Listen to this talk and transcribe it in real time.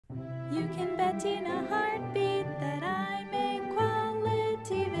You can bet in a heartbeat that I make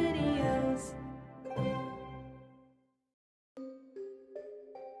quality videos.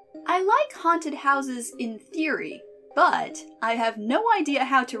 I like haunted houses in theory, but I have no idea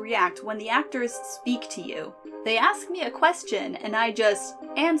how to react when the actors speak to you. They ask me a question and I just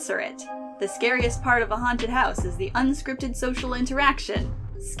answer it. The scariest part of a haunted house is the unscripted social interaction.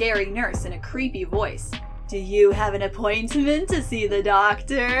 Scary nurse in a creepy voice. Do you have an appointment to see the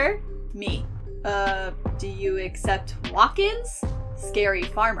doctor? Me. Do you accept walk-ins? Scary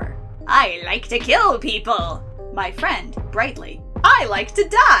farmer. I like to kill people. My friend, brightly. I like to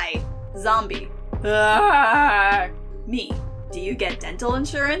die. Zombie. Me. Do you get dental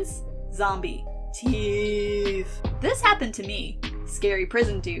insurance? Zombie. Teeth. This happened to me. Scary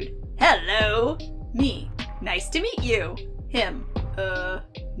prison dude. Hello. Me. Nice to meet you. Him.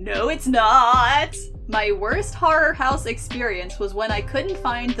 No it's not. My worst horror house experience was when I couldn't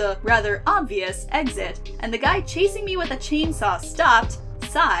find the rather obvious exit, and the guy chasing me with a chainsaw stopped,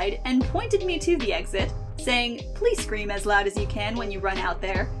 sighed, and pointed me to the exit, saying, "Please scream as loud as you can when you run out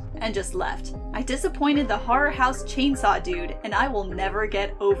there," and just left. I disappointed the horror house chainsaw dude, and I will never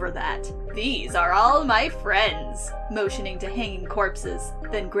get over that. These are all my friends, motioning to hanging corpses,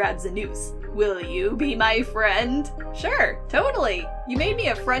 then grabs a noose. Will you be my friend? Sure, totally. You made me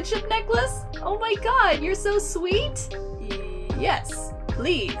a friendship necklace? Oh my god, you're so sweet. Yes,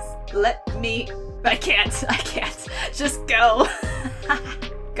 please, let me... I can't. Just go.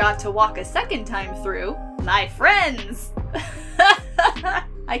 Got to walk a second time through. My friends!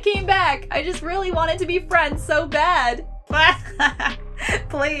 I came back. I just really wanted to be friends so bad.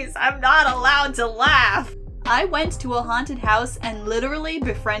 Please, I'm not allowed to laugh. I went to a haunted house and literally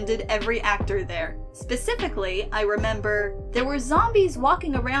befriended every actor there. Specifically, I remember there were zombies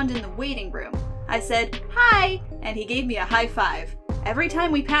walking around in the waiting room. I said, "Hi," and he gave me a high five. Every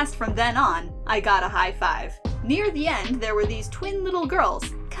time we passed from then on, I got a high five. Near the end, there were these twin little girls.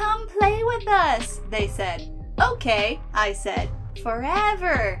 "Come play with us," they said. "Okay," I said.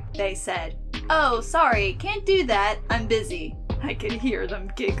 "Forever," they said. "Oh, sorry, can't do that, I'm busy." I could hear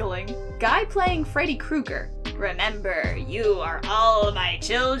them giggling. Guy playing Freddy Krueger. "Remember, you are all my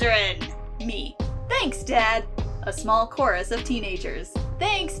children." Me. "Thanks, Dad." A small chorus of teenagers.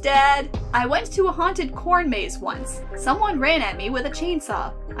 "Thanks, Dad." I went to a haunted corn maze once. Someone ran at me with a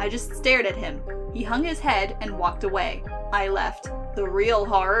chainsaw. I just stared at him. He hung his head and walked away. I left. The real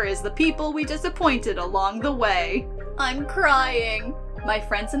horror is the people we disappointed along the way. I'm crying. My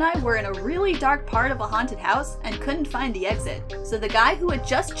friends and I were in a really dark part of a haunted house and couldn't find the exit. So the guy who had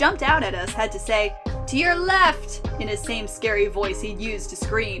just jumped out at us had to say, "To your left," in his same scary voice he'd used to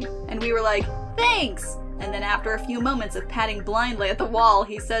scream. And we were like, "Thanks." And then after a few moments of patting blindly at the wall,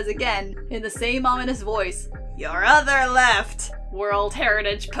 he says again, in the same ominous voice, "Your other left, World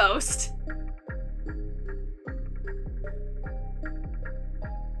Heritage Post."